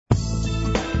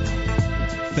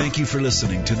Thank you for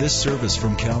listening to this service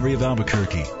from Calvary of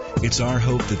Albuquerque. It's our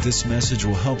hope that this message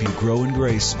will help you grow in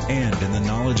grace and in the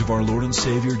knowledge of our Lord and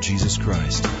Savior, Jesus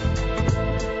Christ.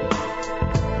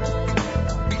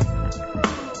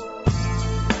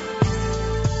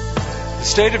 The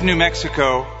state of New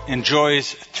Mexico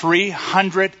enjoys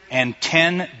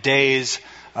 310 days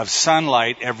of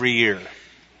sunlight every year.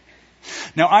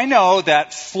 Now, I know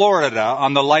that Florida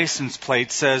on the license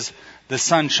plate says the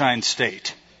Sunshine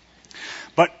State.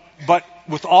 But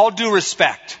with all due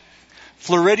respect,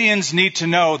 Floridians need to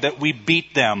know that we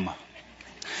beat them.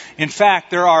 In fact,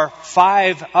 there are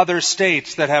 5 other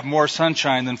states that have more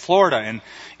sunshine than Florida. And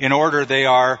in order, they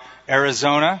are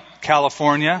Arizona,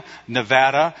 California,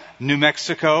 Nevada, New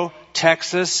Mexico,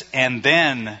 Texas, and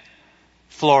then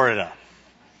Florida.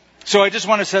 So I just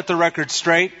want to set the record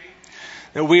straight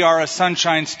that we are a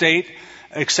sunshine state,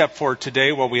 except for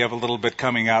today, well, we have a little bit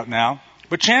coming out now.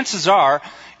 But chances are,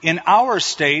 in our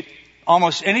state,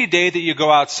 almost any day that you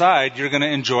go outside, you're going to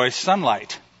enjoy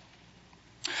sunlight.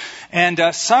 And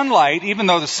sunlight, even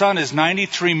though the sun is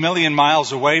 93 million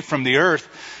miles away from the earth,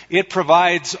 it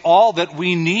provides all that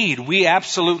we need. We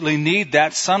absolutely need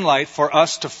that sunlight for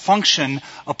us to function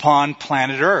upon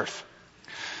planet Earth.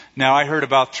 Now, I heard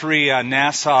about 3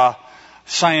 NASA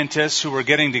scientists who were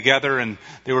getting together and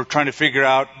they were trying to figure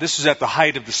out, this was at the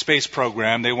height of the space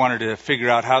program, they wanted to figure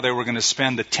out how they were going to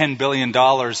spend the $10 billion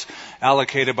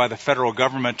allocated by the federal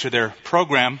government to their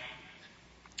program.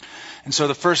 And so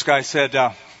the first guy said,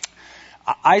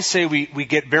 I say we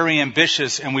get very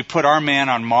ambitious and we put our man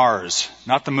on Mars,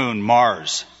 not the moon,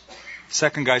 Mars. The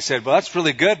second guy said, well, that's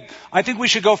really good. I think we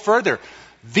should go further.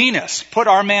 Venus, put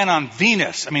our man on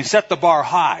Venus. Set the bar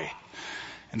high.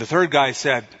 And the third guy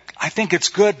said, I think it's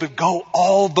good, but go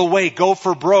all the way, go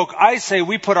for broke. I say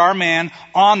we put our man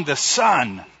on the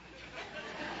sun.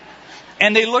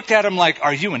 And they looked at him like,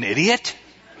 are you an idiot?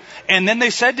 And then they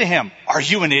said to him, are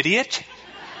you an idiot?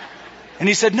 And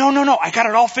he said, no, I got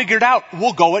it all figured out.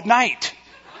 We'll go at night.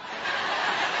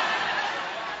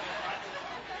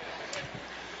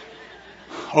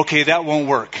 Okay, that won't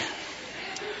work.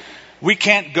 We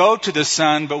can't go to the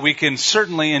sun, but we can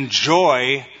certainly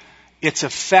enjoy its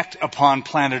effect upon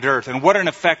planet Earth. And what an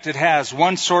effect it has.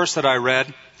 One source that I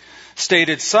read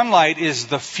stated, sunlight is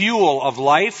the fuel of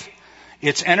life.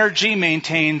 Its energy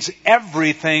maintains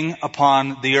everything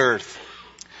upon the earth.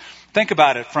 Think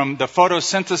about it, from the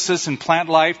photosynthesis in plant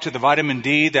life to the vitamin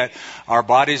D that our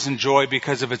bodies enjoy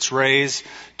because of its rays,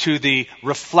 to the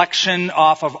reflection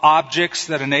off of objects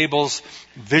that enables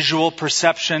visual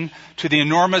perception, to the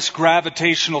enormous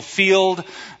gravitational field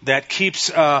that keeps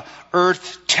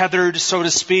Earth tethered, so to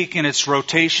speak, in its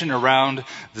rotation around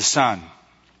the sun.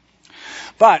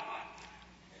 But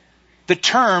the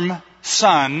term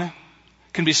sun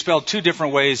can be spelled 2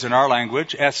 different ways in our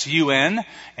language, S-U-N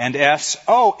and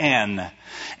S-O-N.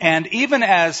 And even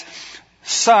as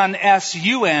sun,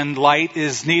 S-U-N, light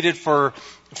is needed for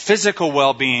physical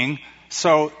well-being,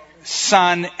 so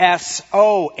Son,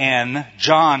 S-O-N,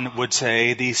 John would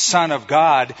say, the Son of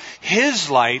God,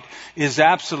 His light is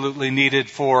absolutely needed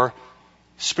for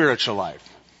spiritual life.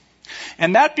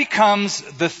 And that becomes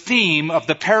the theme of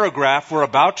the paragraph we're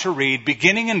about to read,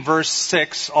 beginning in verse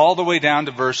 6 all the way down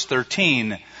to verse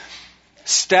 13.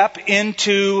 Step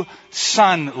into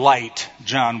sunlight,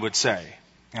 John would say.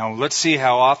 Now, let's see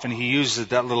how often he uses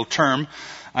that little term.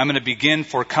 I'm going to begin,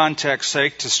 for context's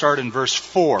sake, to start in verse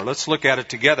 4. Let's look at it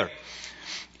together.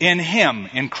 In Him,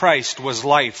 in Christ, was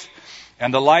life,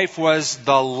 and the life was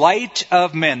the light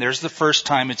of men. There's the first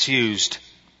time it's used.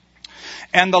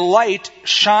 And the light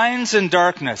shines in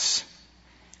darkness,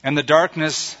 and the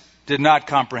darkness did not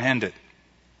comprehend it.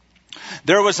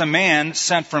 There was a man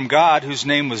sent from God whose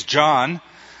name was John.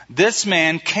 This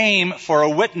man came for a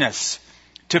witness,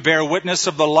 to bear witness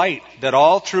of the light, that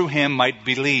all through him might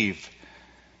believe.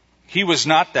 He was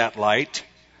not that light,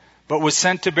 but was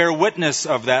sent to bear witness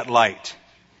of that light.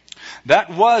 That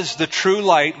was the true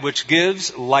light which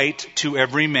gives light to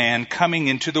every man coming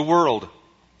into the world.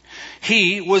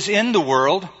 He was in the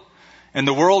world, and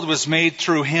the world was made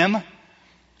through him,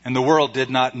 and the world did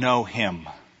not know him.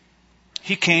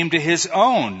 He came to his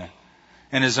own,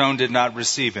 and his own did not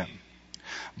receive him.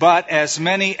 But as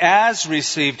many as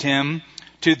received him,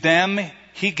 to them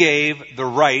he gave the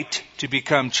right to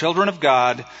become children of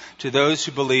God, to those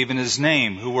who believe in his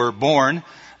name, who were born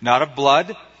not of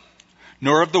blood,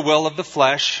 nor of the will of the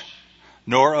flesh,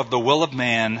 nor of the will of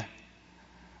man,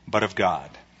 but of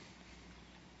God.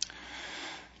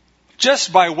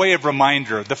 Just by way of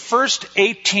reminder, the first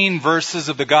 18 verses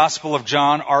of the Gospel of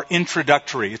John are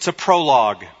introductory. It's a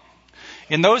prologue.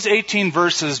 In those 18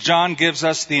 verses, John gives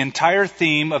us the entire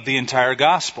theme of the entire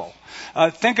gospel.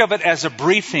 Think of it as a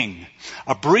briefing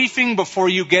before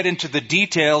you get into the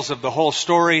details of the whole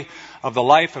story of the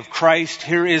life of Christ.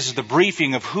 Here is the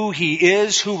briefing of who he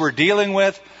is, who we're dealing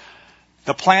with,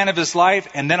 the plan of his life,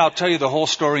 and then I'll tell you the whole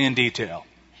story in detail.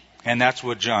 And that's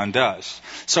what John does.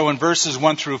 So in verses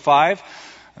 1 through 5,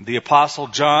 the Apostle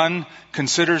John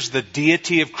considers the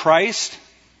deity of Christ.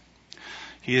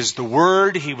 He is the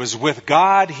Word. He was with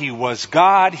God. He was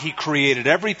God. He created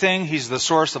everything. He's the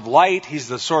source of light. He's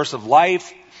the source of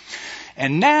life.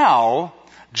 And now,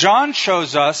 John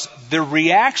shows us the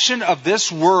reaction of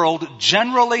this world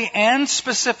generally and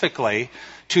specifically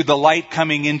to the light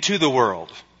coming into the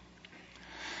world.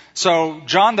 So,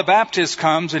 John the Baptist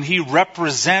comes and he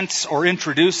represents or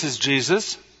introduces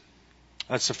Jesus.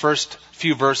 That's the first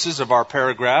few verses of our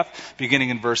paragraph, beginning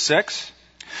in verse 6.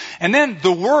 And then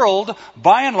the world,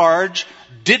 by and large,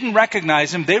 didn't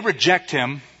recognize him. They reject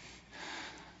him.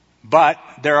 But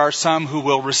there are some who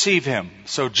will receive him.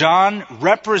 So John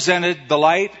represented the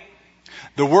light.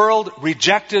 The world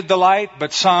rejected the light,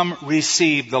 but some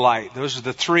received the light. Those are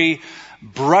the three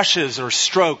brushes or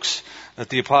strokes that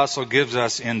the apostle gives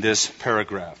us in this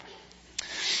paragraph.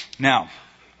 Now,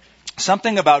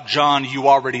 something about John you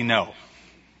already know.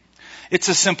 It's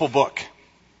a simple book.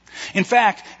 In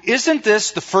fact, isn't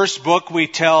this the first book we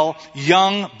tell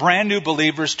young, brand new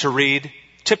believers to read?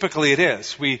 Typically it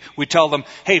is. We tell them,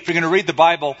 hey, if you're going to read the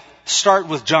Bible, start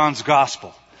with John's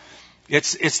Gospel.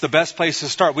 It's the best place to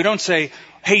start. We don't say,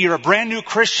 hey, you're a brand new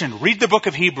Christian, read the book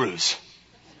of Hebrews.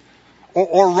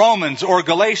 Or Romans, or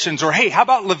Galatians, or hey, how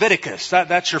about Leviticus?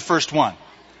 That's your first one.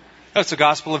 That's the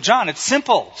Gospel of John. It's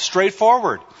simple,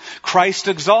 straightforward, Christ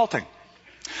exalting.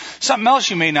 Something else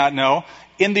you may not know,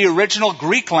 in the original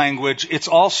Greek language, it's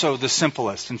also the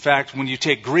simplest. In fact, when you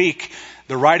take Greek,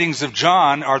 the writings of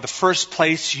John are the first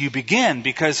place you begin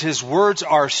because his words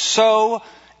are so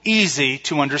easy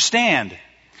to understand.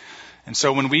 And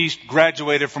so when we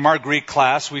graduated from our Greek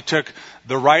class, we took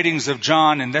the writings of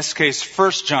John, in this case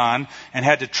 1 John, and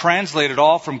had to translate it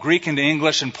all from Greek into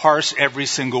English and parse every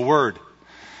single word.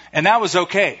 And that was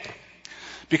okay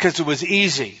because it was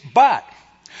easy. But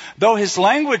though his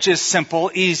language is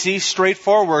simple, easy,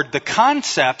 straightforward, the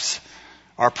concepts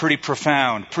are pretty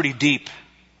profound, pretty deep.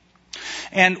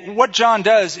 And what John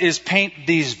does is paint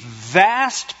these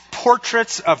vast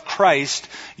portraits of Christ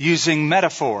using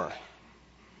metaphor.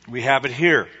 We have it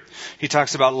here. He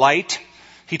talks about light,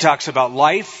 he talks about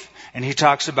life, and he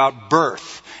talks about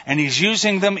birth. And he's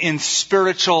using them in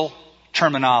spiritual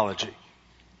terminology.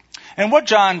 And what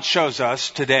John shows us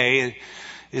today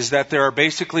is that there are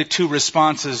basically two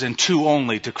responses and two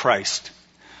only to Christ.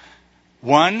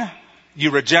 One,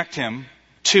 you reject him.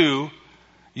 Two,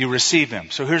 you receive him.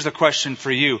 So here's the question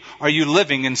for you. Are you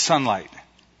living in sunlight?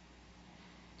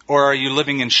 Or are you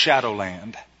living in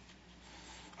shadowland?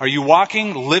 Are you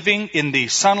living in the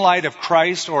sunlight of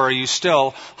Christ, or are you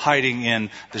still hiding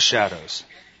in the shadows?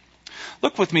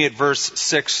 Look with me at verse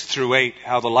 6 through 8,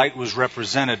 how the light was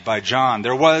represented by John.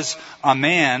 There was a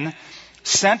man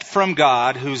sent from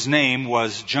God whose name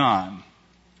was John.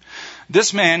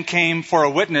 This man came for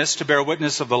a witness to bear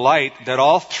witness of the light, that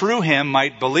all through him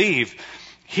might believe.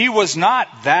 He was not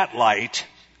that light,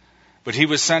 but he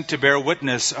was sent to bear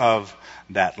witness of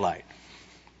that light.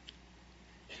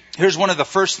 Here's one of the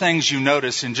first things you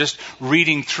notice in just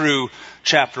reading through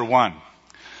chapter 1.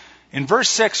 In verse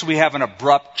 6, we have an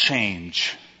abrupt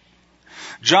change.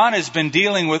 John has been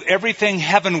dealing with everything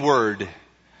heavenward,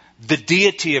 the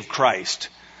deity of Christ.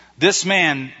 This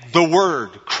man, the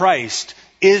Word, Christ,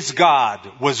 is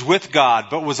God, was with God,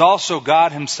 but was also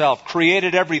God himself,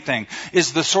 created everything,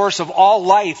 is the source of all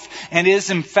life, and is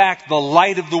in fact the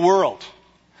light of the world.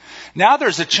 Now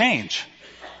there's a change.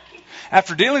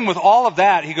 After dealing with all of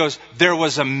that, he goes, there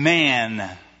was a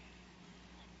man.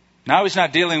 Now he's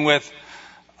not dealing with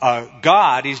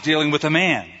God, he's dealing with a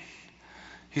man.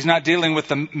 He's not dealing with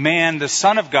the man, the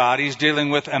Son of God. He's dealing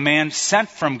with a man sent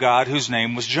from God whose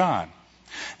name was John.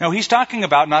 Now he's talking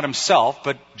about not himself,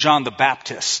 but John the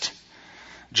Baptist.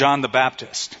 John the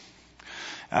Baptist.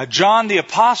 John the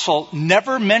Apostle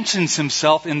never mentions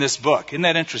himself in this book. Isn't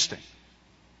that interesting?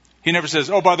 He never says,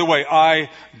 oh, by the way, I,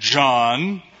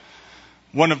 John,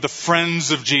 one of the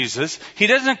friends of Jesus. He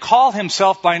doesn't call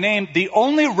himself by name. The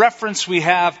only reference we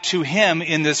have to him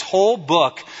in this whole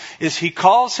book is he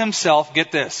calls himself,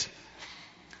 get this,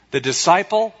 the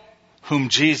disciple whom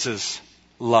Jesus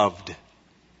loved.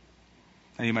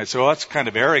 And you might say, well, that's kind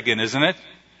of arrogant, isn't it?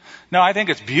 No, I think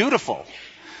it's beautiful.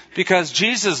 Because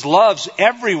Jesus loves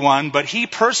everyone, but he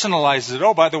personalizes it.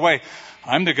 Oh, by the way,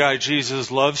 I'm the guy Jesus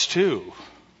loves too.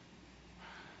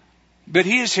 But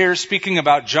he is here speaking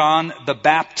about John the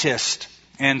Baptist.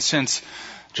 And since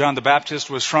John the Baptist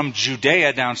was from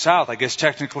Judea down south, I guess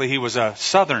technically he was a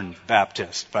Southern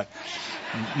Baptist. But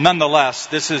nonetheless,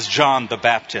 this is John the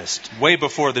Baptist, way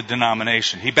before the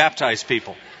denomination. He baptized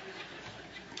people.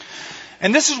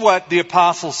 And this is what the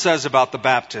apostle says about the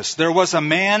Baptist. There was a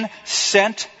man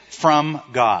sent from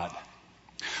God.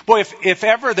 Boy, if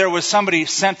ever there was somebody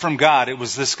sent from God, it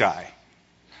was this guy.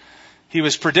 He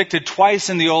was predicted twice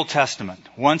in the Old Testament.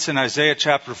 Once in Isaiah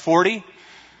chapter 40,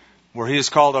 where he is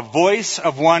called a voice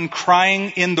of one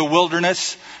crying in the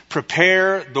wilderness,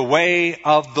 prepare the way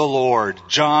of the Lord.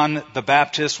 John the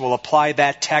Baptist will apply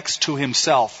that text to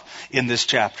himself in this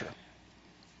chapter.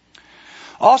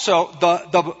 Also,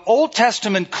 the Old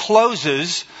Testament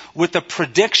closes with the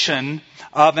prediction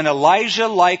of an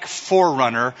Elijah-like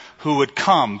forerunner who would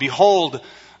come. Behold,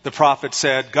 the prophet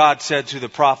said, God said to the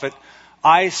prophet,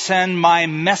 I send my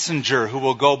messenger who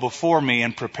will go before me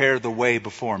and prepare the way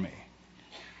before me.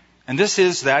 And this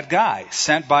is that guy,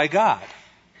 sent by God.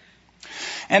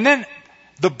 And then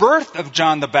the birth of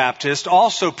John the Baptist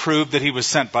also proved that he was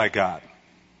sent by God.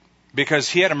 Because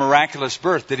he had a miraculous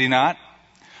birth, did he not?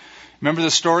 Remember the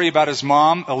story about his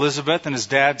mom, Elizabeth, and his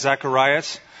dad,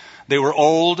 Zacharias? They were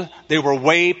old. They were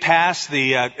way past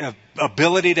the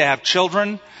ability to have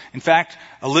children. In fact,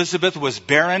 Elizabeth was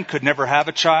barren, could never have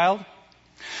a child.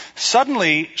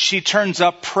 Suddenly, she turns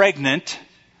up pregnant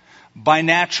by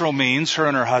natural means, her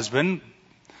and her husband.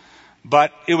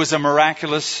 But it was a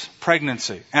miraculous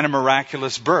pregnancy and a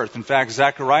miraculous birth. In fact,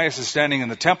 Zacharias is standing in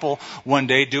the temple one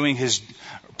day doing his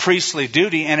priestly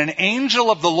duty, and an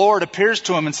angel of the Lord appears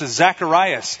to him and says,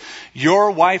 Zacharias,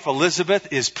 your wife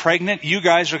Elizabeth is pregnant. You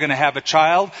guys are going to have a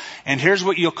child, and here's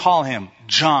what you'll call him,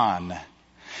 John.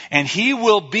 And he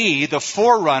will be the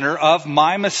forerunner of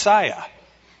my Messiah.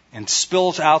 And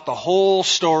spills out the whole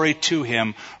story to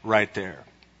him right there.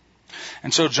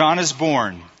 And so John is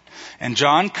born. And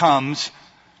John comes,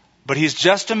 but he's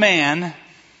just a man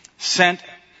sent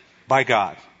by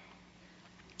God.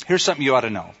 Here's something you ought to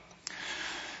know.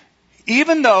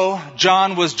 Even though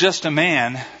John was just a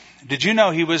man, did you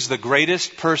know he was the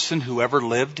greatest person who ever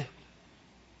lived?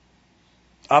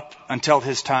 Up until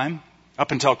his time,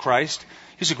 up until Christ.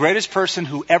 He's the greatest person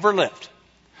who ever lived.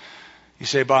 You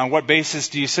say, but on what basis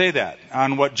do you say that?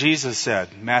 On what Jesus said.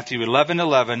 Matthew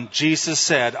 11:11, Jesus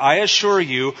said, I assure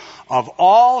you, of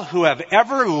all who have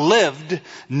ever lived,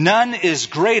 none is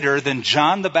greater than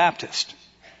John the Baptist.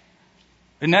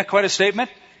 Isn't that quite a statement?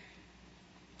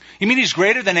 You mean he's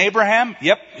greater than Abraham?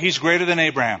 Yep, he's greater than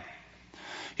Abraham.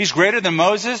 He's greater than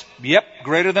Moses? Yep,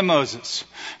 greater than Moses.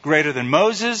 Greater than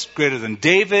Moses, greater than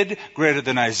David, greater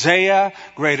than Isaiah,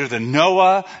 greater than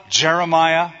Noah,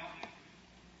 Jeremiah.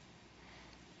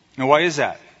 Now, why is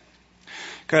that?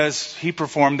 Because he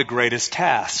performed the greatest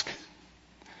task.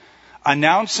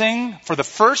 Announcing for the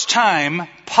first time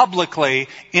publicly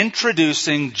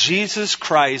introducing Jesus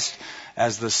Christ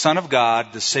as the Son of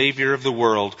God, the Savior of the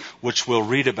world, which we'll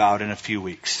read about in a few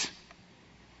weeks.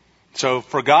 So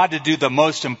for God to do the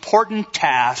most important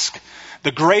task,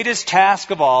 the greatest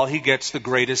task of all, he gets the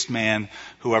greatest man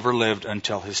who ever lived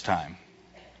until his time.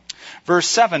 Verse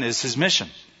 7 is his mission.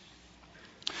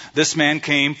 This man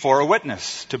came for a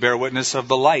witness, to bear witness of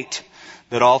the light,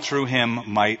 that all through him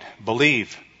might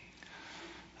believe.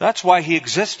 That's why he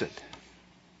existed.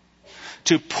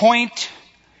 To point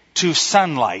to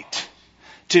sunlight.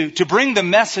 To bring the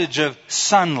message of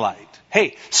sunlight.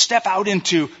 Hey, step out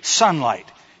into sunlight.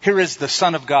 Here is the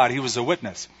Son of God. He was a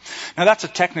witness. Now that's a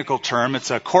technical term.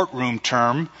 It's a courtroom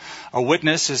term. A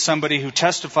witness is somebody who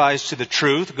testifies to the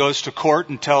truth, goes to court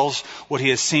and tells what he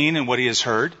has seen and what he has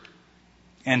heard.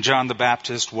 And John the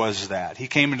Baptist was that. He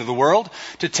came into the world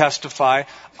to testify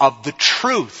of the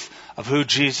truth of who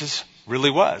Jesus really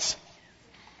was.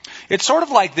 It's sort of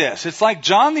like this. It's like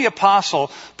John the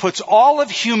Apostle puts all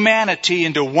of humanity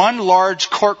into one large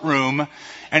courtroom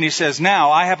and he says,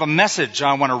 now I have a message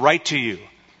I want to write to you.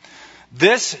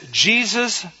 This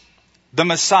Jesus, the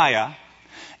Messiah,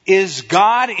 is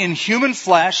God in human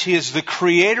flesh. He is the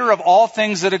creator of all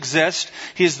things that exist.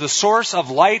 He is the source of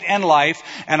light and life.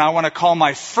 And I want to call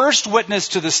my first witness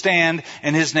to the stand,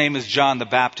 and his name is John the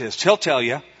Baptist. He'll tell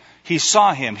you, he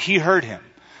saw him, he heard him.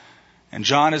 And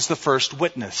John is the first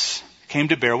witness, came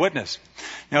to bear witness.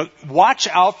 Now, watch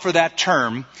out for that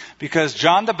term, because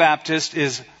John the Baptist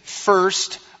is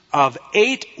first of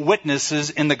 8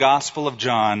 witnesses in the Gospel of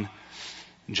John.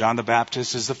 John the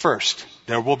Baptist is the first.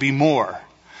 There will be more.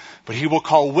 But he will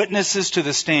call witnesses to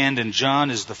the stand, and John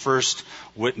is the first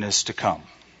witness to come.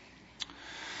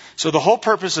 So the whole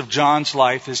purpose of John's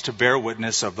life is to bear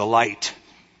witness of the light.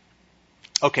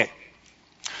 Okay.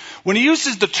 When he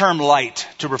uses the term light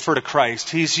to refer to Christ,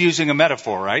 he's using a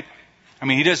metaphor, right? I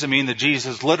mean, he doesn't mean that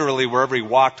Jesus literally, wherever he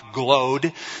walked,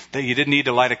 glowed, that you didn't need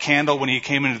to light a candle when he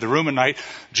came into the room at night.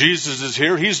 Jesus is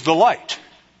here, he's the light.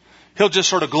 He'll just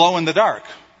sort of glow in the dark,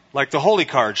 like the holy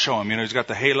cards show him. You know, he's got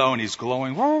the halo and he's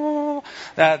glowing.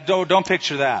 Don't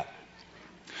picture that.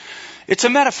 It's a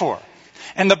metaphor.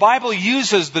 And the Bible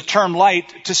uses the term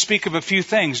light to speak of a few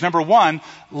things. Number one,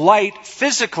 light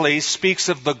physically speaks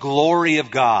of the glory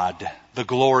of God. The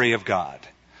glory of God.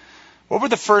 What were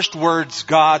the first words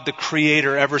God, the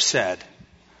Creator, ever said?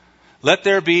 Let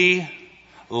there be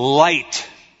light.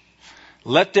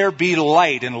 Let there be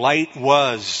light. And light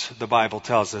was, the Bible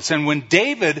tells us. And when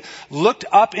David looked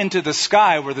up into the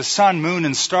sky where the sun, moon,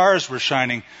 and stars were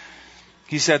shining,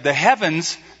 he said, the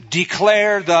heavens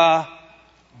declare the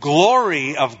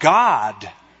glory of God.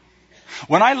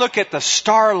 When I look at the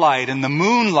starlight and the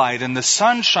moonlight and the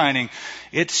sun shining,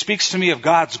 it speaks to me of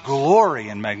God's glory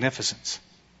and magnificence.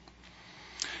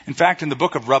 In fact, in the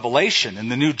book of Revelation, in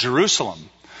the New Jerusalem,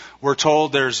 we're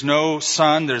told there's no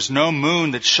sun, there's no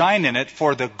moon that shine in it,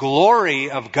 for the glory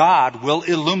of God will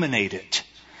illuminate it.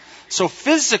 So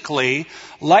physically,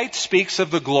 light speaks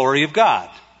of the glory of God.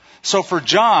 So for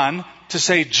John, to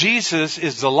say Jesus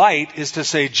is the light is to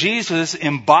say Jesus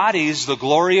embodies the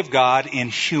glory of God in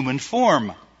human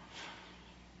form.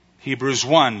 Hebrews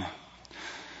 1.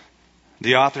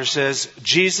 The author says,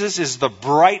 Jesus is the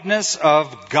brightness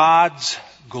of God's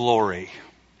glory.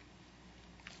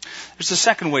 There's a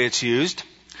second way it's used.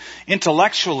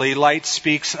 Intellectually, light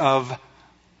speaks of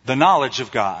the knowledge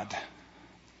of God.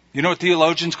 You know what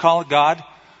theologians call it, God?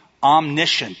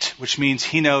 Omniscient, which means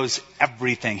he knows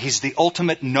everything. He's the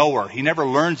ultimate knower. He never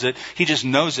learns it. He just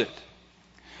knows it.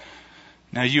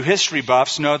 Now, you history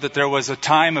buffs know that there was a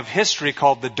time of history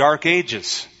called the Dark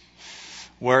Ages,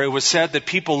 where it was said that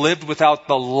people lived without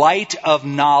the light of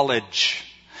knowledge.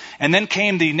 And then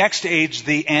came the next age,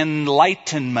 the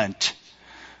Enlightenment,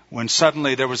 when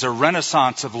suddenly there was a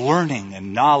renaissance of learning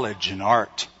and knowledge and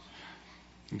art.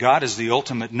 God is the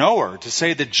ultimate knower. To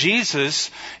say that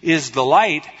Jesus is the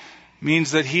light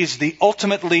means that he's the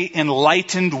ultimately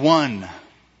enlightened one.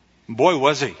 Boy,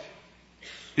 was he.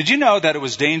 Did you know that it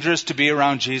was dangerous to be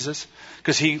around Jesus?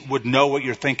 Because he would know what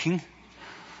you're thinking.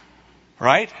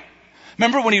 Right?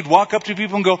 Remember when he'd walk up to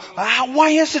people and go, why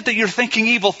is it that you're thinking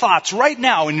evil thoughts right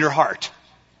now in your heart?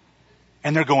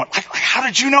 And they're going, how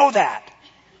did you know that?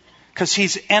 Because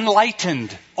he's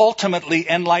enlightened, ultimately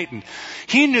enlightened.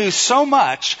 He knew so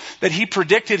much that he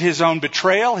predicted his own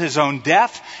betrayal, his own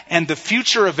death, and the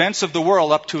future events of the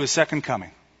world up to his second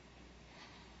coming.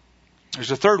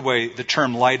 There's a third way the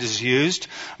term light is used.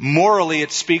 Morally,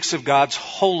 it speaks of God's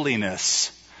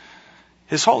holiness.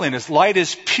 His holiness. Light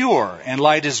is pure and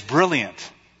light is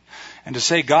brilliant. And to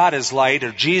say God is light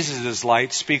or Jesus is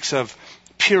light speaks of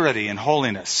purity and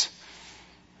holiness.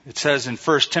 It says in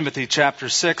 1 Timothy chapter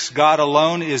 6, God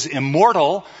alone is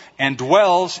immortal and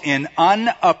dwells in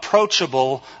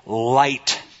unapproachable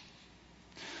light.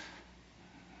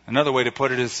 Another way to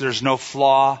put it is there's no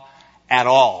flaw at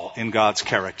all in God's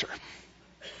character.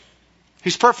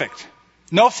 He's perfect.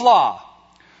 No flaw.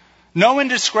 No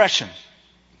indiscretion.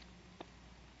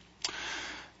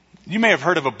 You may have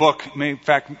heard of a book. In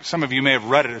fact, some of you may have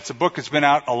read it. It's a book that's been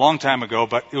out a long time ago,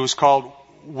 but it was called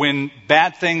When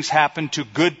Bad Things Happen to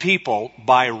Good People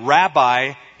by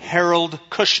Rabbi Harold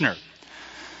Kushner.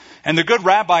 And the good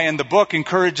rabbi in the book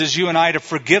encourages you and I to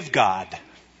forgive God.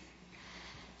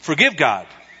 Forgive God.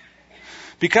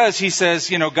 Because he says,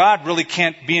 God really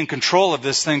can't be in control of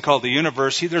this thing called the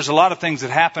universe. There's a lot of things that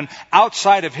happen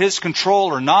outside of his control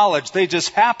or knowledge. They just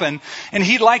happen. And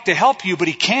he'd like to help you, but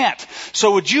he can't.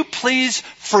 So would you please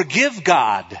forgive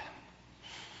God?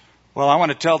 Well, I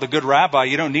want to tell the good rabbi,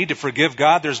 you don't need to forgive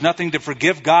God. There's nothing to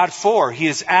forgive God for. He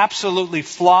is absolutely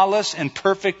flawless and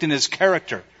perfect in his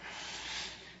character.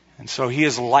 And so he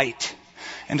is light.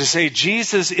 And to say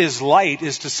Jesus is light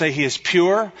is to say he is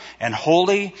pure and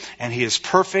holy and he is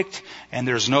perfect and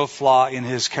there's no flaw in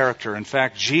his character. In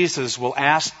fact, Jesus will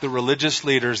ask the religious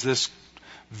leaders this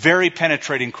very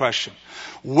penetrating question.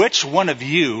 Which one of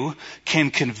you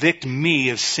can convict me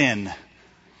of sin?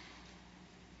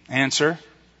 Answer,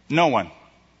 no one.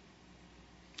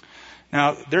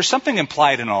 Now, there's something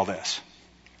implied in all this.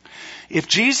 If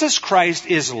Jesus Christ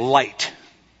is light,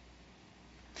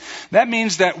 that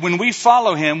means that when we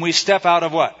follow him, we step out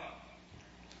of what?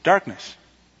 Darkness.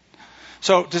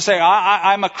 So to say,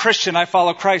 I'm a Christian, I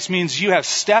follow Christ, means you have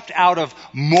stepped out of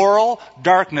moral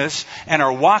darkness and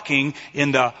are walking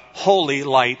in the holy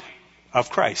light of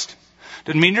Christ.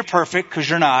 Doesn't mean you're perfect, because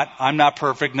you're not. I'm not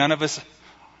perfect, none of us.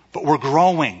 But we're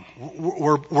growing.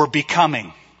 We're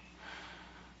becoming.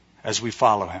 as we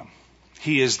follow him.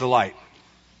 He is the light.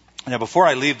 Now, before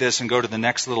I leave this and go to the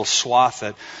next little swath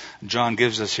that John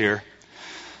gives us here,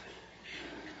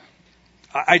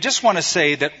 I just want to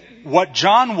say that what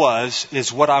John was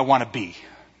is what I want to be.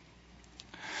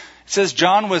 It says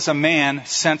John was a man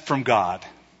sent from God.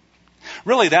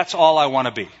 Really, that's all I want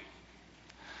to be.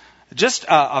 Just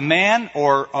a man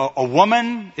or a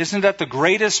woman, isn't that the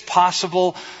greatest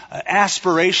possible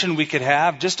aspiration we could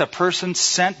have? Just a person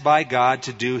sent by God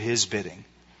to do his bidding.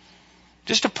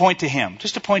 Just to point to him,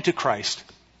 just to point to Christ.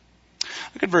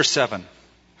 Look at verse 7.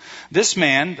 This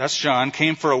man, that's John,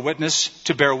 came for a witness,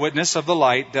 to bear witness of the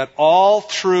light, that all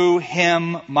through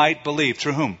him might believe.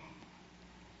 Through whom?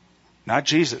 Not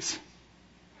Jesus.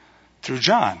 Through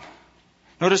John.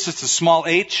 Notice it's a small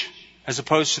h as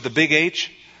opposed to the big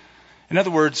H. In other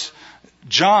words,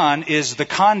 John is the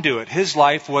conduit. His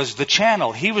life was the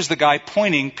channel. He was the guy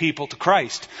pointing people to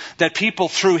Christ, that people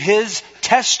through his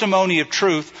testimony of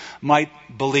truth might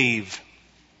believe.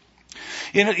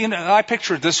 I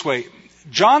picture it this way.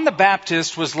 John the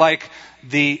Baptist was like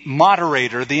the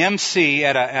moderator, the MC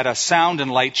at a sound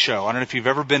and light show. I don't know if you've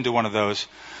ever been to one of those,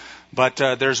 but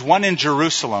there's one in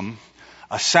Jerusalem,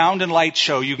 a sound and light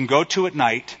show you can go to at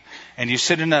night, and you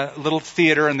sit in a little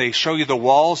theater and they show you the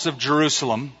walls of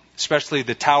Jerusalem, especially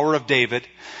the Tower of David,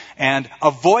 and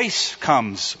a voice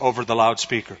comes over the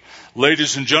loudspeaker.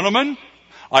 Ladies and gentlemen,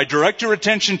 I direct your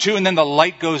attention to, and then the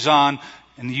light goes on,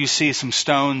 and you see some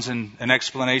stones and an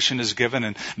explanation is given.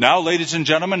 And now, ladies and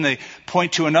gentlemen, they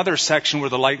point to another section where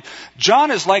the light...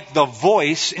 John is like the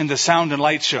voice in the sound and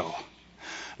light show.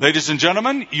 Ladies and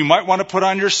gentlemen, you might want to put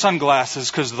on your sunglasses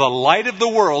because the light of the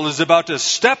world is about to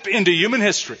step into human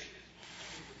history.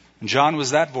 And John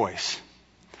was that voice.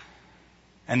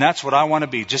 And that's what I want to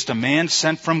be, just a man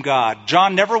sent from God.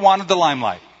 John never wanted the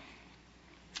limelight.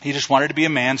 He just wanted to be a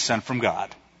man sent from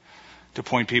God to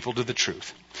point people to the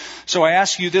truth. So I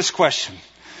ask you this question.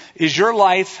 Is your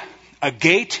life a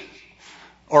gate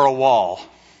or a wall?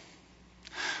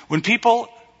 When people,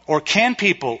 or can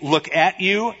people look at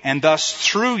you and thus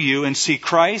through you and see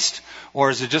Christ? Or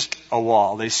is it just a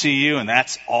wall? They see you and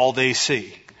that's all they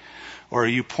see. Or are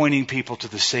you pointing people to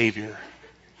the Savior?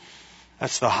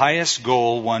 That's the highest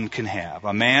goal one can have.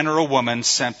 A man or a woman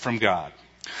sent from God.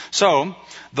 So,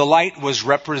 the light was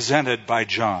represented by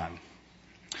John.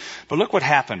 But look what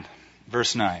happened.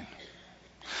 Verse 9.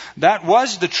 That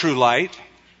was the true light,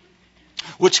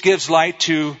 which gives light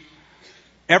to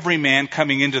every man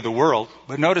coming into the world.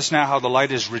 But notice now how the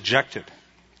light is rejected.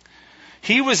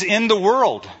 He was in the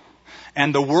world,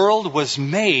 and the world was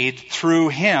made through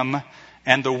him,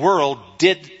 and the world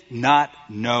did not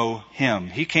know him.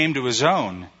 He came to his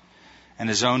own, and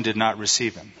his own did not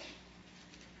receive him.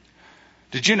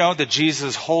 Did you know that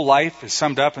Jesus' whole life is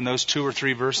summed up in those 2 or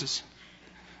 3 verses?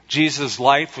 Jesus'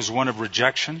 life was one of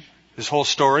rejection. His whole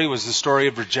story was the story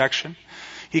of rejection.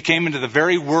 He came into the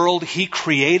very world he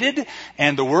created,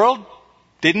 and the world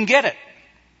didn't get it.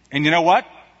 And you know what?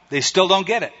 They still don't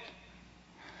get it.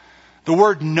 The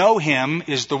word know him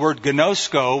is the word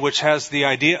gnosko, which has the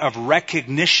idea of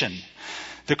recognition.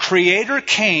 The Creator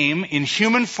came in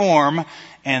human form,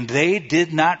 and they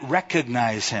did not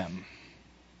recognize him.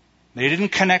 They didn't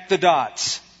connect the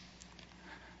dots.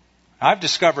 I've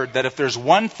discovered that if there's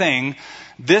one thing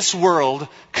this world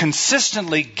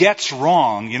consistently gets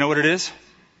wrong, you know what it is?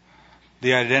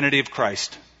 The identity of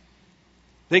Christ.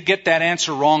 They get that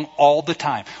answer wrong all the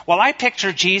time. Well, I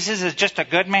picture Jesus as just a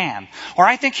good man. Or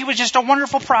I think he was just a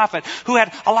wonderful prophet who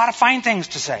had a lot of fine things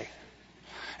to say.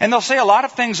 And they'll say a lot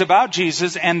of things about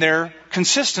Jesus and they're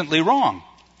consistently wrong.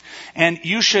 And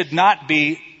you should not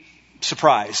be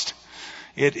surprised.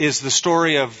 It is the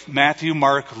story of Matthew,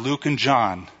 Mark, Luke, and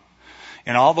John.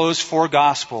 In all those 4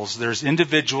 Gospels, there's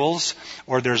individuals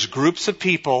or there's groups of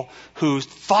people who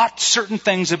thought certain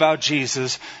things about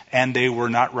Jesus and they were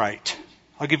not right.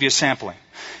 I'll give you a sampling.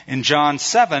 In John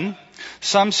 7,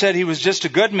 some said he was just a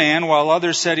good man while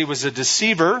others said he was a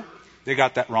deceiver. They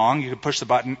got that wrong. You could push the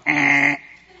button.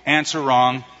 Answer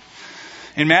wrong.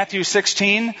 In Matthew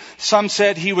 16, some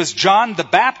said he was John the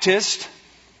Baptist.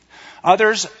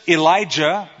 Others,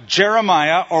 Elijah,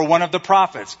 Jeremiah, or one of the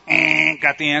prophets.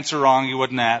 Got the answer wrong. You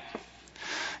wouldn't that.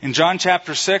 In John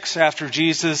chapter 6, after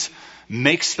Jesus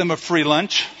makes them a free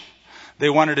lunch, they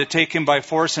wanted to take him by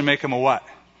force and make him a what?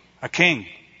 A king.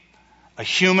 A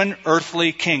human,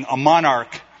 earthly king. A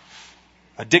monarch.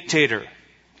 A dictator.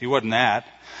 He wasn't that.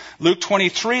 Luke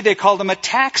 23, they called him a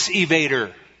tax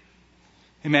evader.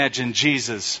 Imagine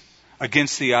Jesus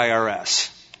against the IRS.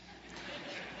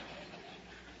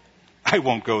 I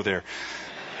won't go there.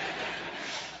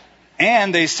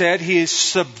 And they said he is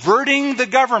subverting the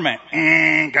government.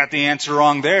 Got the answer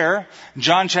wrong there.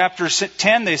 John chapter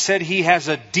 10, they said he has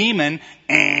a demon.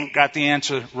 Got the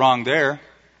answer wrong there.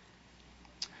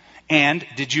 And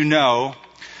did you know,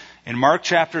 in Mark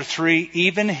chapter 3,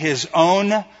 even his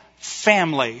own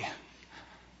family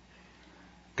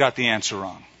got the answer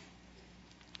wrong.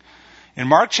 In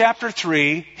Mark chapter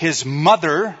 3, his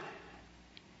mother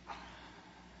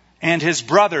and his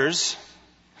brothers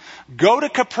go to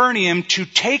Capernaum to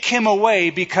take him away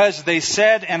because they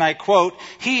said, and I quote,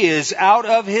 he is out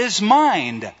of his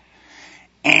mind.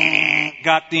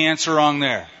 Got the answer wrong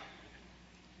there.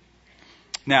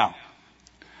 Now,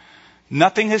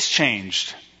 nothing has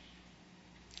changed.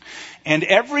 And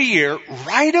every year,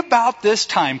 right about this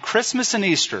time, Christmas and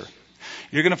Easter,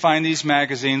 you're going to find these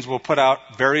magazines will put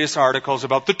out various articles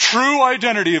about the true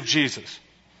identity of Jesus.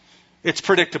 It's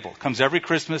predictable. It comes every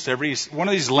Christmas, one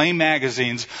of these lame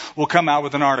magazines will come out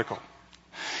with an article.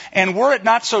 And were it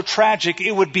not so tragic,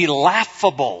 it would be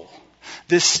laughable,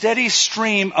 this steady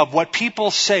stream of what people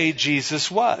say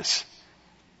Jesus was.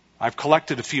 I've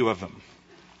collected a few of them.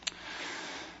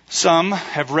 Some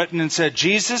have written and said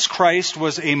Jesus Christ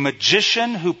was a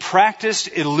magician who practiced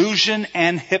illusion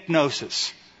and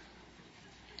hypnosis.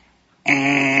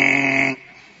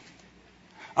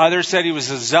 Others said he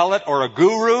was a zealot or a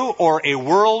guru or a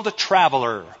world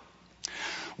traveler.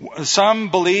 Some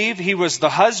believe he was the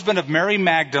husband of Mary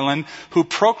Magdalene who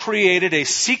procreated a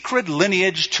secret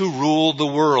lineage to rule the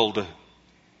world.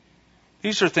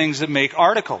 These are things that make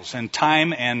articles in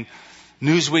Time and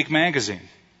Newsweek magazine.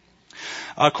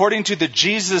 According to the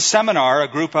Jesus Seminar, a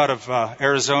group out of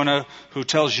Arizona who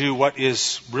tells you what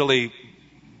is really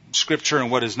Scripture and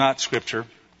what is not Scripture,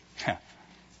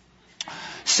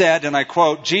 said, and I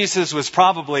quote, Jesus was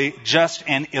probably just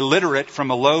an illiterate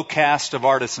from a low caste of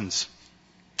artisans.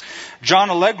 John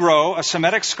Allegro, a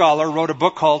Semitic scholar, wrote a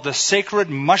book called The Sacred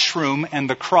Mushroom and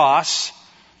the Cross.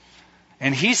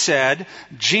 And he said,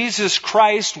 Jesus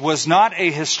Christ was not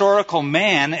a historical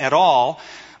man at all,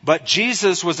 but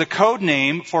Jesus was a code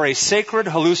name for a sacred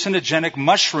hallucinogenic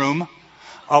mushroom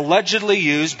allegedly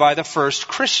used by the first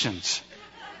Christians.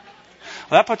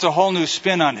 Well, that puts a whole new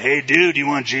spin on, hey dude, you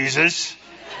want Jesus?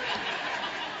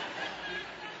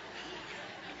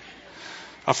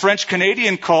 A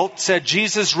French-Canadian cult said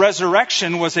Jesus'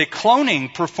 resurrection was a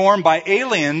cloning performed by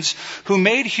aliens who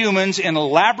made humans in a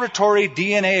laboratory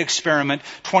DNA experiment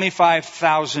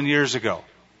 25,000 years ago.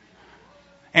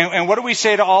 And what do we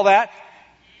say to all that?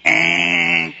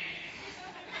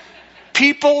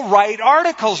 People write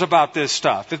articles about this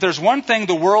stuff. If there's one thing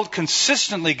the world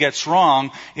consistently gets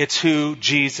wrong, it's who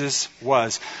Jesus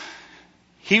was.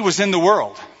 He was in the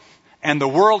world, and the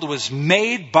world was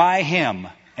made by him,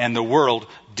 and the world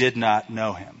did not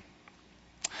know him.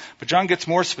 But John gets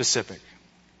more specific.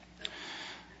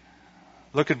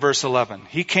 Look at verse 11.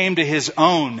 He came to his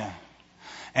own,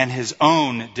 and his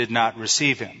own did not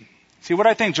receive him. See, what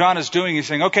I think John is doing is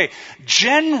saying, okay,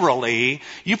 generally,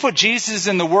 you put Jesus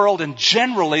in the world, and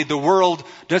generally the world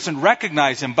doesn't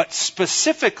recognize him, but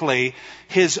specifically,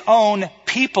 his own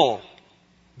people,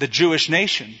 the Jewish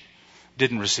nation,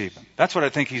 didn't receive him. That's what I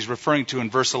think he's referring to in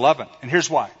verse 11. And here's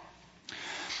why.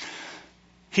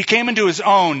 He came into his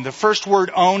own. The first word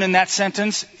own in that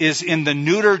sentence is in the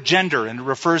neuter gender, and it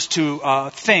refers to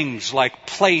things like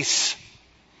place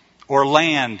or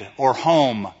land or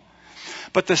home.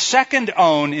 But the second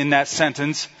own in that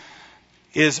sentence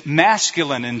is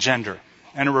masculine in gender,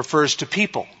 and it refers to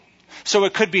people. So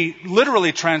it could be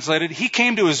literally translated, he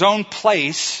came to his own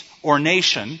place or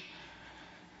nation,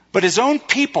 but his own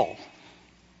people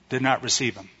did not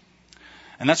receive him.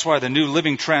 And that's why the New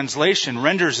Living Translation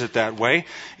renders it that way.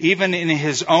 Even in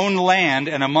his own land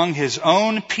and among his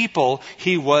own people,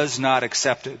 he was not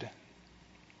accepted.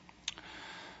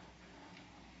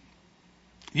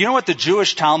 You know what the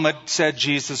Jewish Talmud said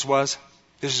Jesus was?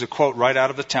 This is a quote right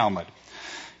out of the Talmud.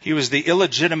 He was the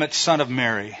illegitimate son of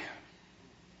Mary.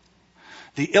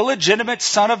 The illegitimate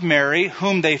son of Mary,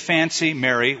 whom they fancy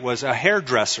Mary was a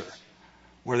hairdresser.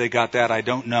 Where they got that, I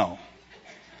don't know.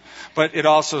 But it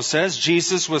also says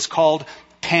Jesus was called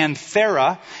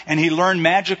Panthera, and he learned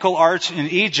magical arts in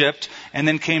Egypt and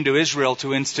then came to Israel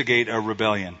to instigate a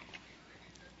rebellion.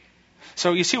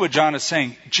 So you see what John is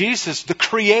saying. Jesus, the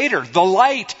creator, the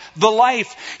light, the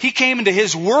life, he came into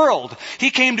his world. He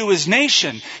came to his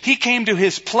nation. He came to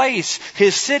his place,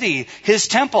 his city, his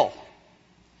temple.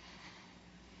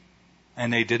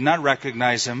 And they did not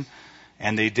recognize him,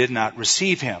 and they did not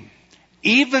receive him.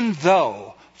 Even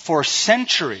though for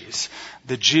centuries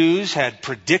the Jews had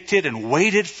predicted and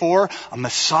waited for a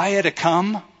Messiah to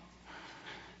come,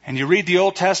 And you read the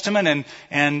Old Testament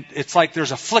and it's like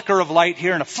there's a flicker of light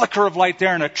here and a flicker of light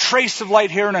there and a trace of light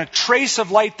here and a trace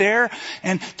of light there.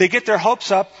 And they get their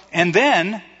hopes up. And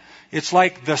then it's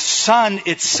like the sun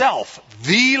itself,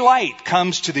 the light,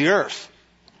 comes to the earth.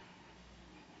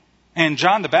 And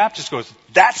John the Baptist goes,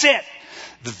 that's it.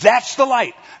 That's the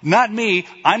light. Not me.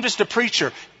 I'm just a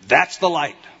preacher. That's the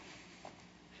light.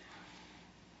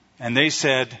 And they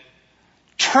said,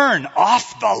 turn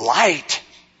off the light.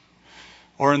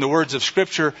 Or in the words of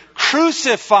Scripture,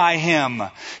 crucify him.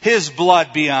 His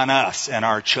blood be on us and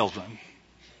our children.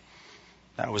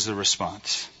 That was the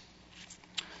response.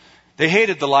 They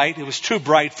hated the light. It was too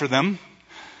bright for them.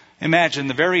 Imagine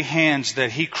the very hands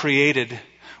that he created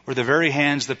were the very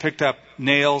hands that picked up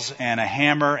nails and a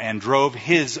hammer and drove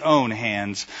his own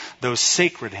hands, those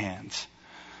sacred hands,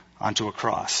 onto a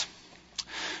cross.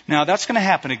 Now, that's going to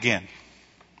happen again.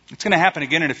 It's going to happen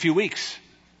again in a few weeks.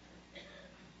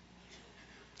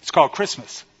 It's called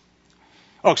Christmas.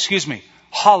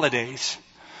 Holidays.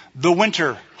 The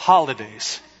winter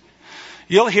holidays.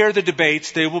 You'll hear the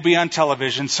debates. They will be on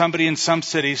television. Somebody in some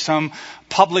city, some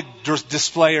public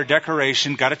display or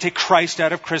decoration, got to take Christ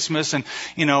out of Christmas and,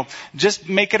 just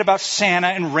make it about Santa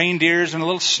and reindeers and a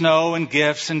little snow and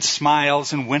gifts and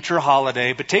smiles and winter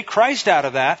holiday. But take Christ out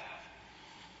of that.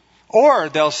 Or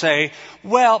they'll say,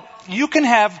 well, you can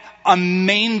have a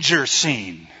manger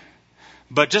scene,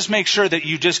 but just make sure that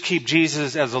you just keep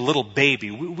Jesus as a little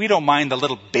baby. We don't mind the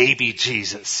little baby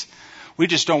Jesus. We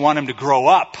just don't want him to grow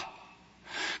up.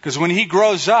 Because when he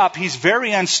grows up, he's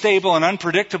very unstable and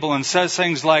unpredictable and says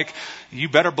things like, you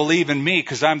better believe in me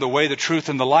because I'm the way, the truth,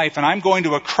 and the life, and I'm going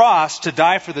to a cross to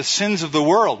die for the sins of the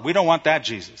world. We don't want that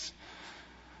Jesus.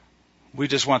 We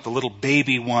just want the little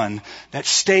baby one that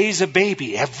stays a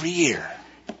baby every year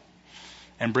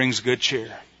and brings good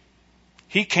cheer.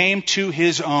 He came to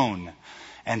his own,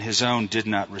 and his own did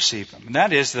not receive him. And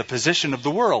that is the position of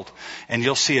the world. And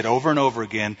you'll see it over and over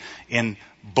again in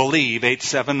Believe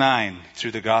 879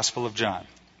 through the Gospel of John.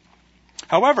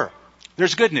 However,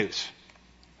 there's good news.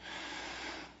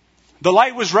 The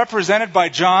light was represented by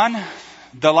John.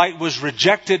 The light was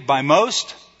rejected by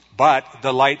most, but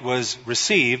the light was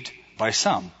received by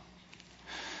some.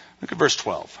 Look at verse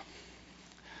 12.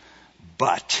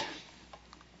 But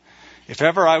if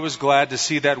ever I was glad to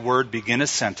see that word begin a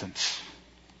sentence,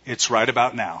 it's right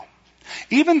about now.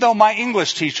 Even though my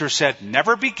English teacher said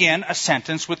never begin a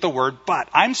sentence with the word but.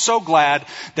 I'm so glad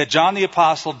that John the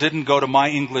Apostle didn't go to my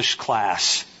English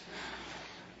class.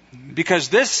 Because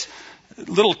this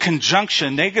little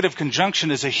conjunction, negative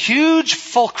conjunction, is a huge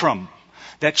fulcrum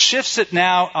that shifts it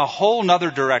now a whole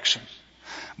nother direction.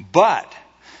 But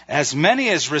as many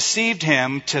as received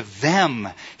him, to them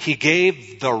he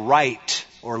gave the right,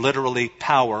 or literally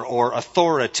power, or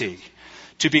authority,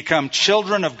 to become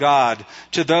children of God,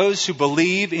 to those who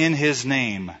believe in his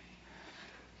name,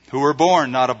 who were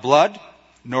born not of blood,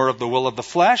 nor of the will of the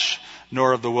flesh,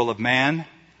 nor of the will of man,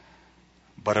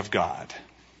 but of God.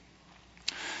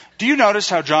 Do you notice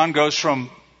how John goes from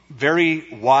very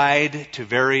wide to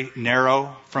very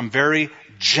narrow, from very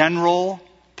general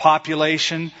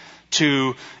population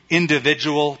to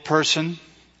individual person?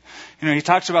 He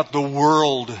talks about the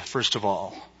world, first of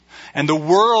all. And the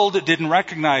world didn't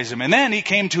recognize him. And then he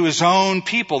came to his own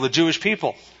people, the Jewish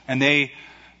people, and they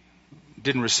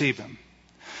didn't receive him.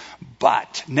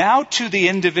 But now to the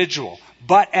individual,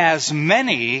 but as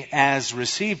many as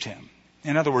received him.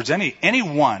 In other words, any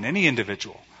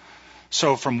individual.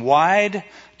 So from wide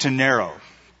to narrow.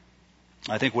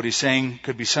 I think what he's saying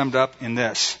could be summed up in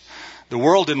this. The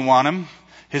world didn't want him.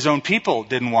 His own people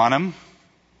didn't want him.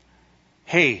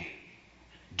 Hey,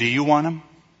 do you want him?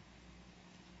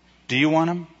 Do you want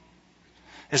him?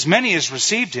 As many as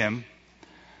received him,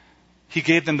 he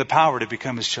gave them the power to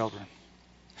become his children.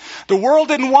 The world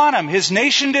didn't want him. His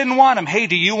nation didn't want him. Hey,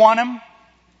 do you want him?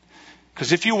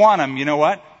 Because if you want him, you know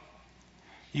what?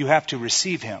 You have to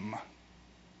receive him.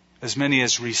 As many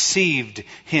as received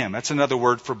him. That's another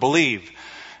word for believe.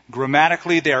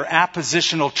 Grammatically, they are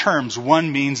appositional terms.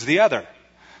 One means the other.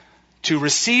 To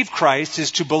receive Christ is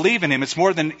to believe in him. It's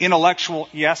more than intellectual,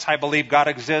 yes, I believe God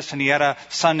exists and he had a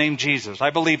son named Jesus.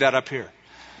 I believe that up here.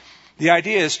 The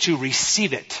idea is to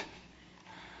receive it.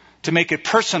 To make it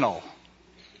personal.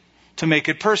 To make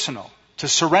it personal. To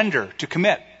surrender. To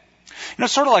commit.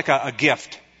 It's sort of like a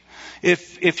gift.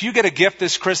 If you get a gift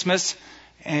this Christmas,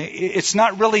 it's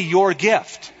not really your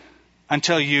gift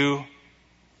until you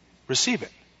receive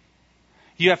it.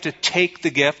 You have to take the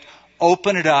gift,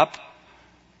 open it up,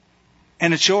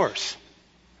 and it's yours.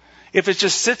 If it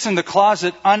just sits in the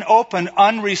closet, unopened,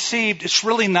 unreceived, it's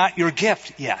really not your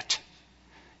gift yet.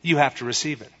 You have to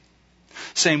receive it.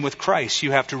 Same with Christ.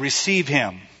 You have to receive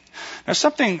Him. Now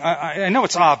something, I know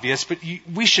it's obvious, but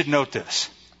we should note this.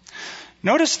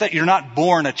 Notice that you're not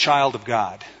born a child of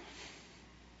God.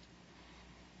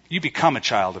 You become a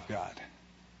child of God.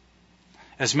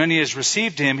 As many as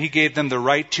received Him, He gave them the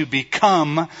right to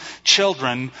become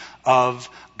children of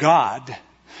God.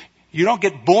 You don't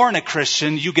get born a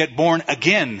Christian, you get born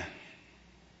again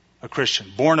a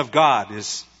Christian. Born of God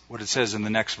is what it says in the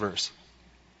next verse.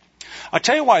 I'll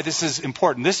tell you why this is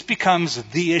important. This becomes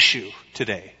the issue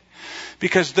today.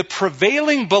 Because the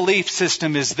prevailing belief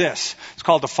system is this. It's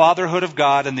called the fatherhood of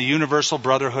God and the universal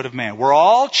brotherhood of man. We're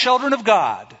all children of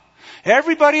God.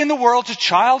 Everybody in the world's a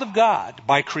child of God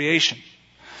by creation.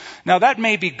 Now that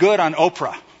may be good on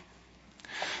Oprah.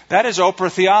 That is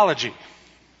Oprah theology.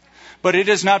 But it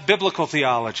is not biblical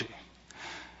theology.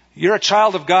 You're a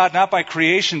child of God not by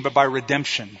creation but by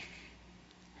redemption.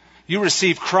 You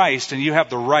receive Christ and you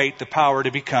have the right, the power to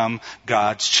become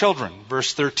God's children.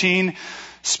 Verse 13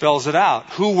 spells it out.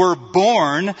 Who were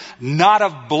born not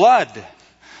of blood,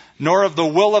 nor of the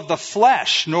will of the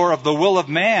flesh, nor of the will of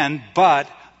man, but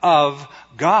of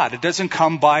God. It doesn't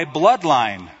come by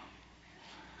bloodline.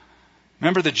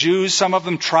 Remember the Jews, some of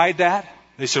them tried that?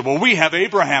 They said, well, we have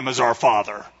Abraham as our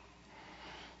father.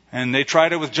 And they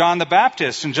tried it with John the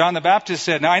Baptist. And John the Baptist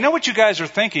said, now I know what you guys are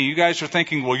thinking. You guys are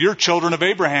thinking, well, you're children of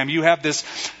Abraham. You have this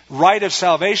right of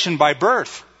salvation by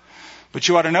birth. But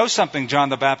you ought to know something, John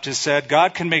the Baptist said.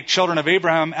 God can make children of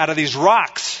Abraham out of these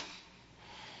rocks.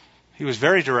 He was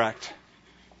very direct.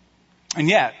 And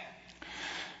yet,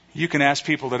 you can ask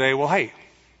people today, well, hey,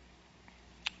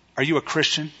 are you a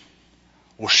Christian?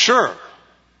 Well, sure.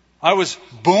 I was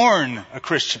born a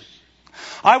Christian.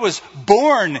 I was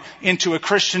born into a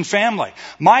Christian family.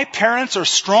 My parents are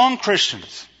strong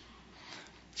Christians.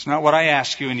 It's not what I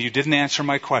asked you, and you didn't answer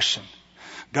my question.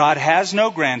 God has no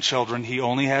grandchildren. He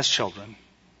only has children.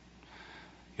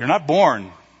 You're not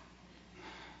born.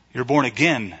 You're born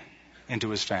again into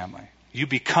His family. You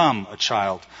become a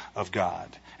child of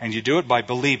God. And you do it by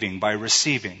believing, by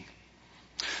receiving.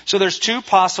 So there's two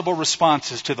possible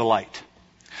responses to the light.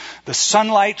 The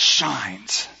sunlight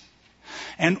shines.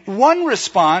 And one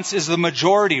response is the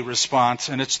majority response,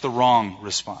 and it's the wrong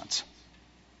response.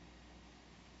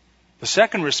 The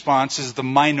second response is the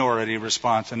minority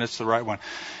response, and it's the right one.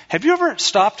 Have you ever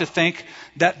stopped to think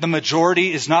that the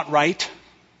majority is not right?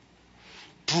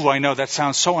 Ooh, I know that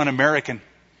sounds so un-American.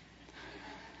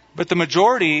 But the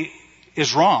majority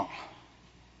is wrong.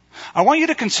 I want you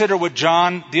to consider what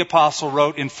John the Apostle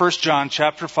wrote in 1 John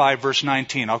chapter 5, verse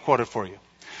 19. I'll quote it for you.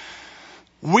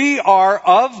 We are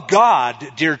of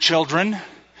God, dear children,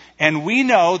 and we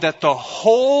know that the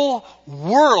whole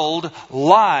world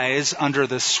lies under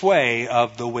the sway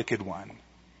of the wicked one.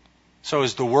 So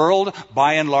is the world,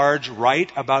 by and large,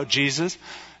 right about Jesus?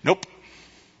 Nope.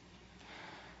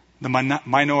 The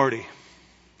minority.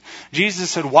 Jesus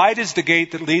said, wide is the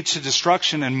gate that leads to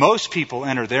destruction, and most people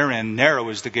enter therein. Narrow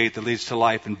is the gate that leads to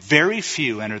life, and very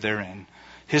few enter therein.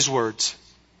 His words.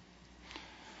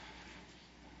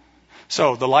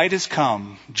 So the light has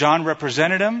come. John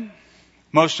represented Him.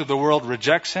 Most of the world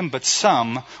rejects Him, but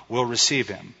some will receive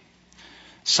Him.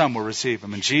 Some will receive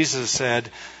Him. And Jesus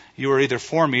said, you are either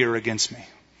for me or against me.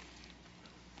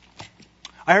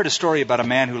 I heard a story about a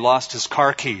man who lost his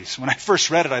car keys. When I first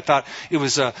read it, I thought it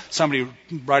was somebody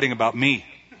writing about me.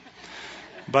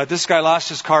 But this guy lost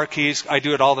his car keys. I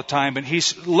do it all the time. But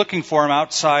he's looking for them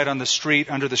outside on the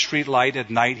street, under the street light at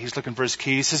night. He's looking for his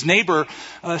keys. His neighbor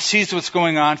sees what's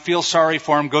going on, feels sorry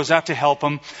for him, goes out to help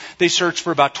him. They search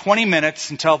for about 20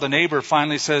 minutes until the neighbor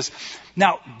finally says,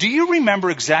 now, do you remember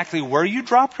exactly where you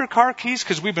dropped your car keys?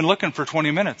 Because we've been looking for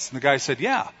 20 minutes. And the guy said,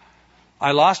 yeah,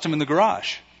 I lost them in the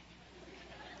garage.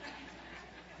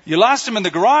 You lost them in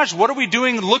the garage? What are we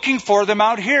doing looking for them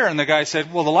out here? And the guy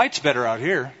said, well, the light's better out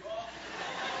here.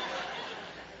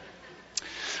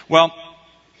 Well,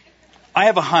 I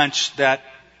have a hunch that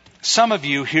some of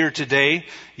you here today,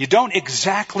 you don't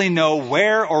exactly know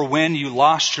where or when you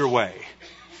lost your way.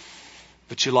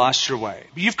 But you lost your way.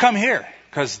 You've come here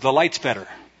because the light's better.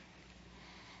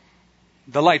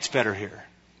 The light's better here.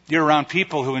 You're around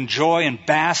people who enjoy and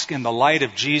bask in the light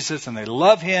of Jesus, and they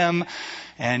love Him,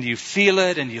 and you feel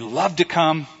it, and you love to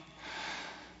come.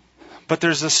 But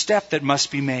there's a step that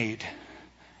must be made.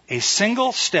 A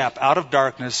single step out of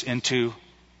darkness into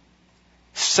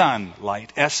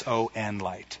sunlight, S-O-N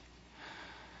light.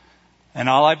 And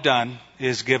all I've done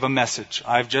is give a message.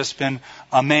 I've just been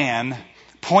a man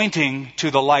pointing to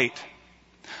the light.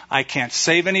 I can't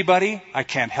save anybody. I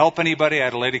can't help anybody. I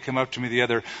had a lady come up to me the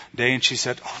other day and she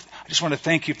said, oh, I just want to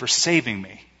thank you for saving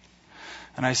me.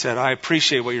 And I said, I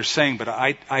appreciate what you're saying, but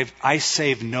I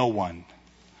save no one.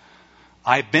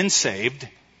 I've been saved.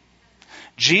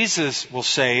 Jesus will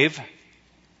save.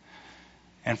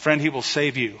 And friend, He will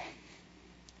save you.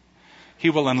 He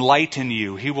will enlighten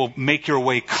you. He will make your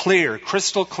way clear,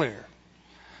 crystal clear.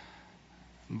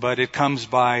 But it comes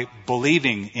by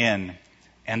believing in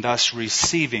and us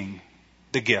receiving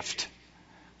the gift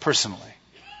personally.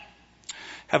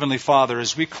 Heavenly Father,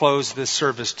 as we close this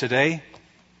service today,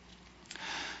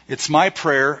 it's my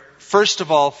prayer, first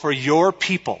of all, for your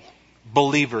people,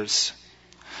 believers,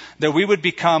 that we would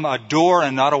become a door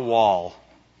and not a wall.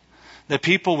 That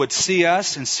people would see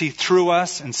us and see through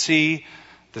us and see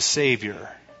the Savior,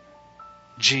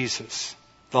 Jesus,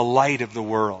 the light of the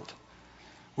world.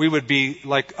 We would be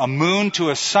like a moon to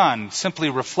a sun, simply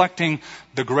reflecting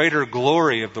the greater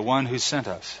glory of the one who sent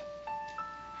us.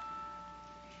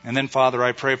 And then, Father,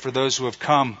 I pray for those who have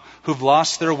come, who've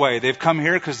lost their way. They've come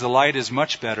here because the light is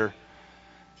much better.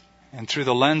 And through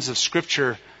the lens of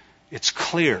Scripture, it's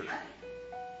clear.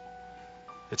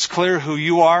 It's clear who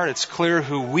you are, it's clear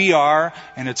who we are,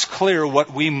 and it's clear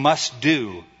what we must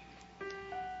do.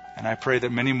 And I pray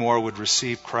that many more would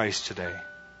receive Christ today.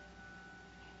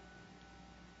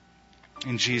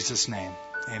 In Jesus' name,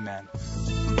 amen.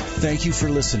 Thank you for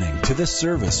listening to this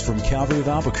service from Calvary of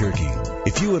Albuquerque.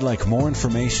 If you would like more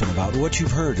information about what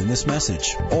you've heard in this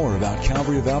message or about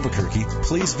Calvary of Albuquerque,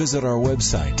 please visit our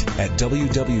website at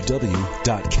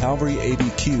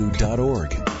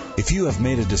www.calvaryabq.org. If you have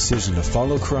made a decision to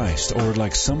follow Christ or would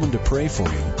like someone to pray for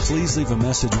you, please leave a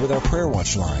message with our Prayer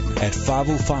Watch line at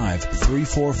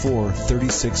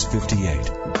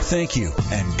 505-344-3658. Thank you,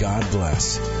 and God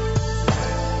bless.